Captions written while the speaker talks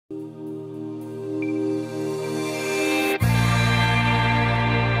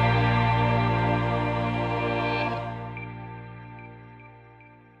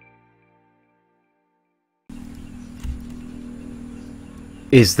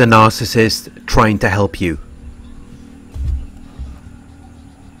Is the narcissist trying to help you?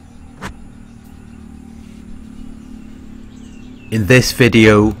 In this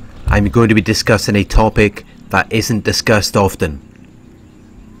video, I'm going to be discussing a topic that isn't discussed often.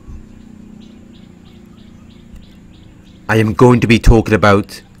 I am going to be talking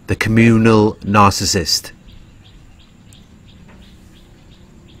about the communal narcissist.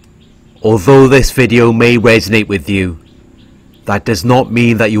 Although this video may resonate with you, that does not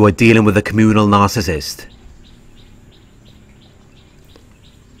mean that you are dealing with a communal narcissist.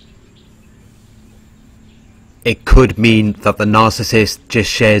 It could mean that the narcissist just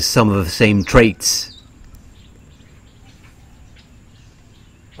shares some of the same traits.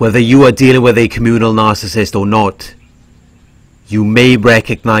 Whether you are dealing with a communal narcissist or not, you may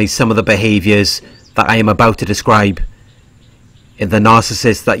recognize some of the behaviors that I am about to describe in the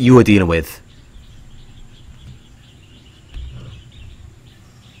narcissist that you are dealing with.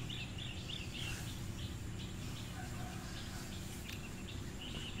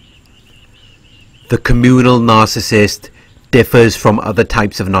 The communal narcissist differs from other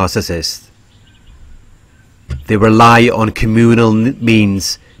types of narcissists. They rely on communal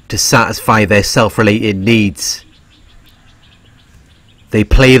means to satisfy their self-related needs. They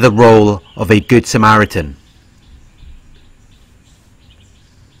play the role of a good Samaritan,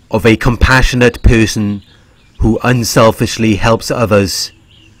 of a compassionate person who unselfishly helps others,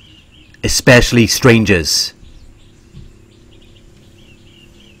 especially strangers.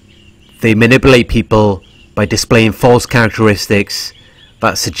 They manipulate people by displaying false characteristics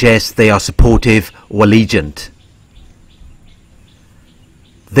that suggest they are supportive or allegiant.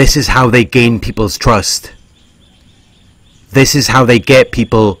 This is how they gain people's trust. This is how they get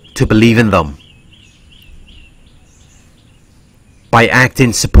people to believe in them. By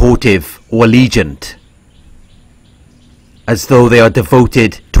acting supportive or allegiant, as though they are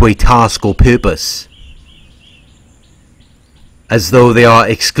devoted to a task or purpose, as though they are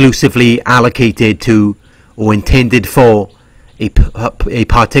exclusively allocated to or intended for a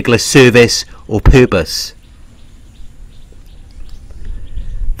particular service or purpose.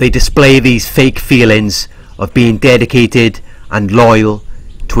 They display these fake feelings of being dedicated and loyal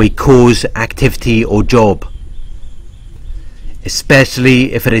to a cause, activity or job,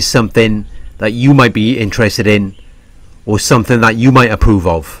 especially if it is something that you might be interested in or something that you might approve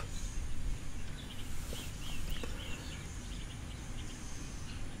of.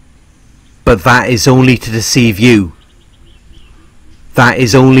 But that is only to deceive you. That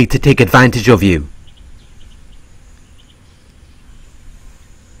is only to take advantage of you.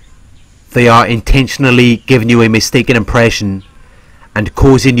 They are intentionally giving you a mistaken impression and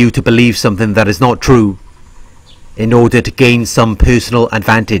causing you to believe something that is not true in order to gain some personal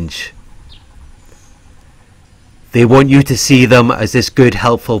advantage. They want you to see them as this good,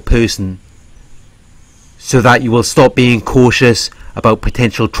 helpful person so that you will stop being cautious about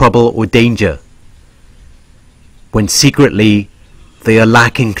potential trouble or danger, when secretly they are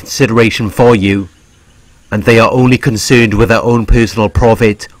lacking consideration for you and they are only concerned with their own personal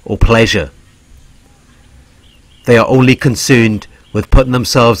profit or pleasure. They are only concerned with putting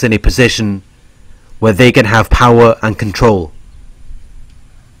themselves in a position where they can have power and control.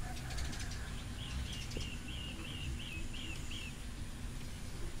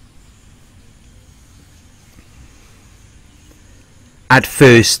 At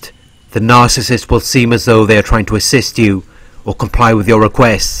first, the narcissist will seem as though they are trying to assist you or comply with your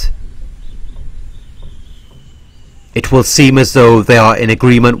requests. It will seem as though they are in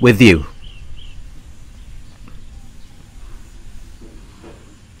agreement with you.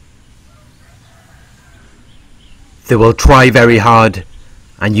 They will try very hard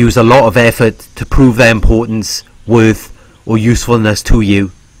and use a lot of effort to prove their importance, worth or usefulness to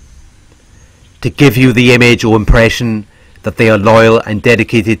you, to give you the image or impression that they are loyal and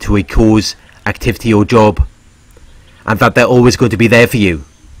dedicated to a cause, activity or job, and that they're always going to be there for you.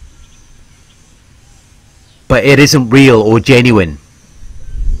 But it isn't real or genuine.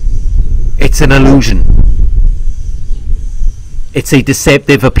 It's an illusion. It's a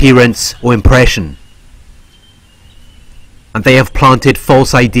deceptive appearance or impression. And they have planted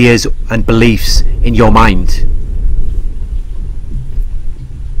false ideas and beliefs in your mind.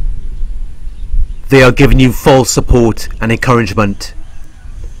 They are giving you false support and encouragement,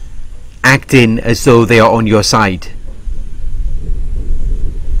 acting as though they are on your side,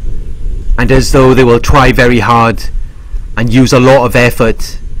 and as though they will try very hard and use a lot of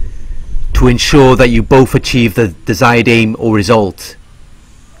effort to ensure that you both achieve the desired aim or result.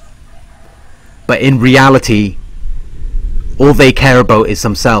 But in reality, all they care about is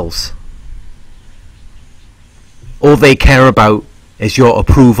themselves. All they care about is your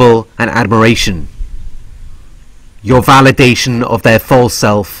approval and admiration, your validation of their false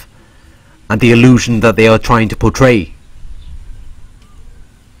self and the illusion that they are trying to portray.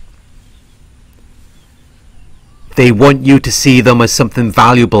 They want you to see them as something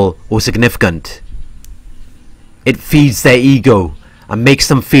valuable or significant. It feeds their ego and makes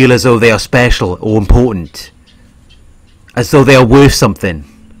them feel as though they are special or important, as though they are worth something.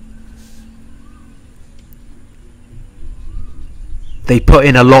 They put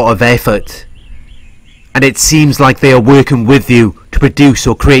in a lot of effort, and it seems like they are working with you to produce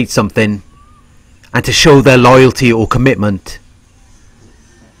or create something and to show their loyalty or commitment.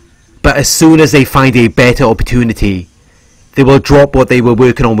 But as soon as they find a better opportunity, they will drop what they were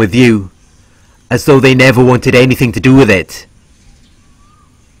working on with you, as though they never wanted anything to do with it.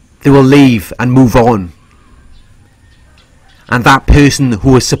 They will leave and move on. And that person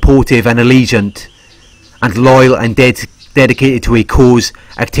who was supportive and allegiant and loyal and dedicated to a cause,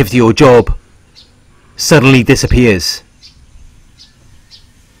 activity or job suddenly disappears.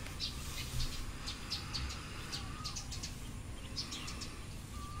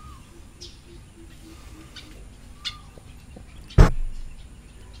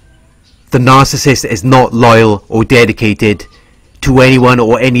 The narcissist is not loyal or dedicated to anyone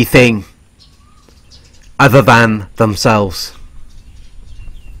or anything other than themselves.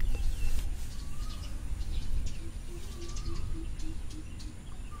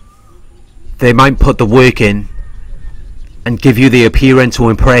 They might put the work in and give you the appearance or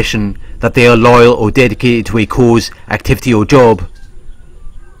impression that they are loyal or dedicated to a cause, activity or job,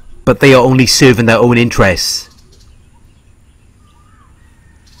 but they are only serving their own interests.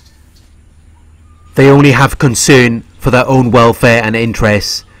 They only have concern for their own welfare and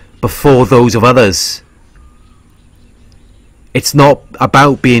interests before those of others. It's not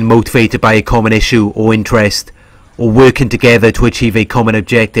about being motivated by a common issue or interest or working together to achieve a common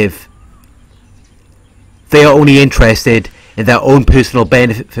objective. They are only interested in their own personal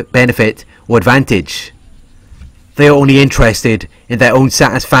benefit or advantage. They are only interested in their own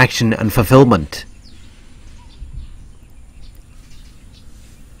satisfaction and fulfillment.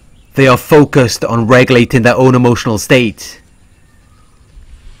 They are focused on regulating their own emotional state.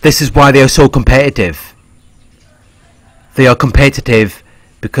 This is why they are so competitive. They are competitive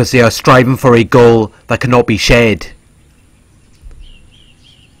because they are striving for a goal that cannot be shared.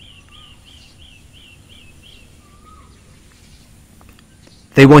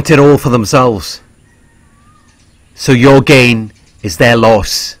 They want it all for themselves. So your gain is their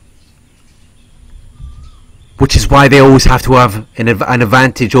loss. Which is why they always have to have an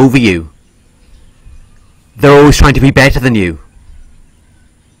advantage over you. They're always trying to be better than you.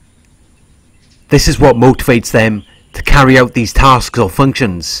 This is what motivates them to carry out these tasks or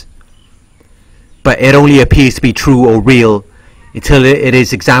functions. But it only appears to be true or real until it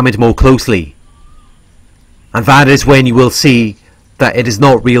is examined more closely. And that is when you will see that it is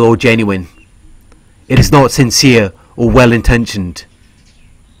not real or genuine. It is not sincere or well-intentioned.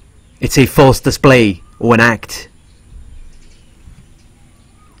 It's a false display or an act.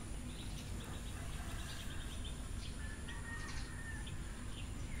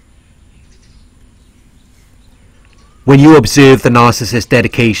 When you observe the narcissist's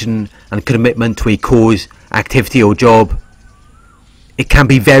dedication and commitment to a cause, activity or job, it can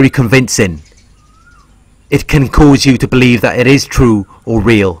be very convincing. It can cause you to believe that it is true or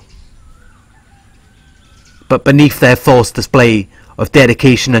real. But beneath their false display of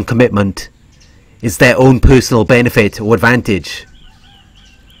dedication and commitment is their own personal benefit or advantage.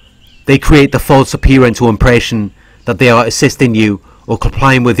 They create the false appearance or impression that they are assisting you or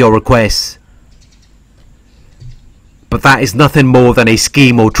complying with your requests. But that is nothing more than a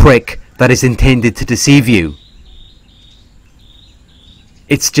scheme or trick that is intended to deceive you.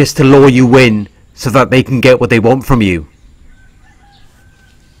 It's just to lure you in so that they can get what they want from you.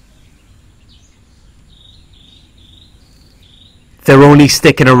 They're only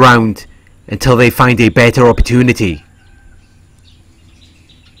sticking around until they find a better opportunity.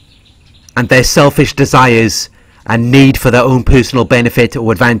 And their selfish desires and need for their own personal benefit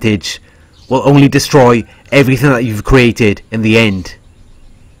or advantage will only destroy everything that you've created in the end.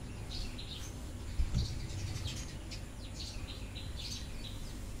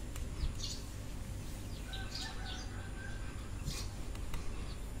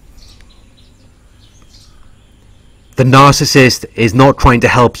 The narcissist is not trying to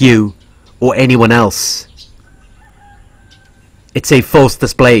help you or anyone else. It's a false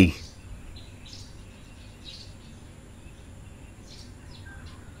display.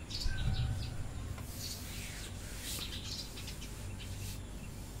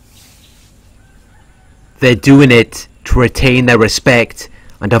 They're doing it to retain their respect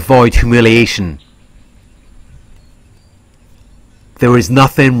and avoid humiliation. There is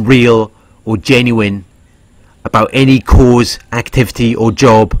nothing real or genuine about any cause, activity or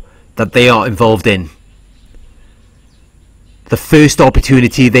job that they are involved in. The first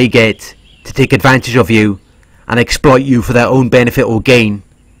opportunity they get to take advantage of you and exploit you for their own benefit or gain,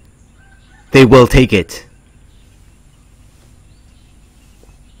 they will take it.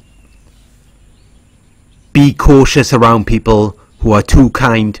 Be cautious around people who are too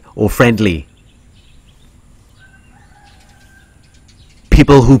kind or friendly.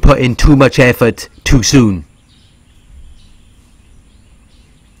 People who put in too much effort too soon.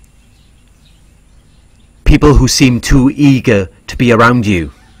 People who seem too eager to be around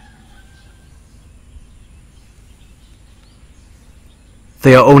you.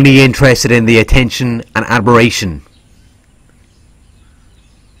 They are only interested in the attention and admiration.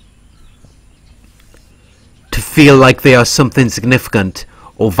 To feel like they are something significant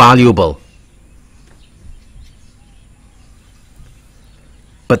or valuable.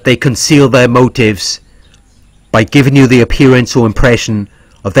 But they conceal their motives by giving you the appearance or impression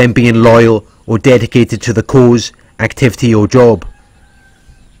of them being loyal or dedicated to the cause, activity or job.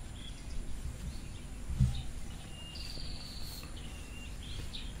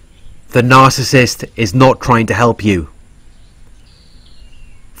 The narcissist is not trying to help you.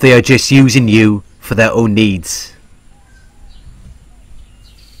 They are just using you for their own needs.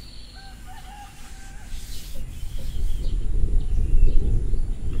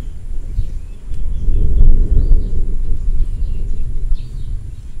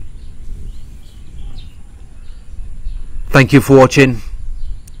 Thank you for watching.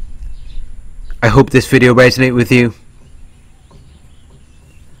 I hope this video resonated with you.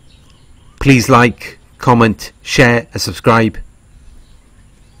 Please like, comment, share and subscribe.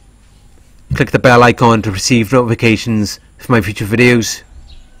 Click the bell icon to receive notifications for my future videos.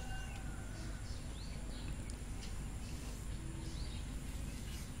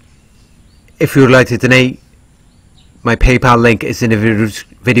 If you would like to donate, my PayPal link is in the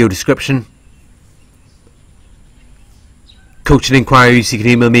video description. Coaching inquiries, you can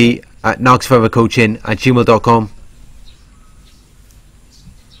email me at narcsurvivorcoaching@gmail.com.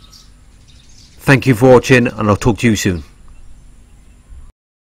 Thank you for watching and I'll talk to you soon.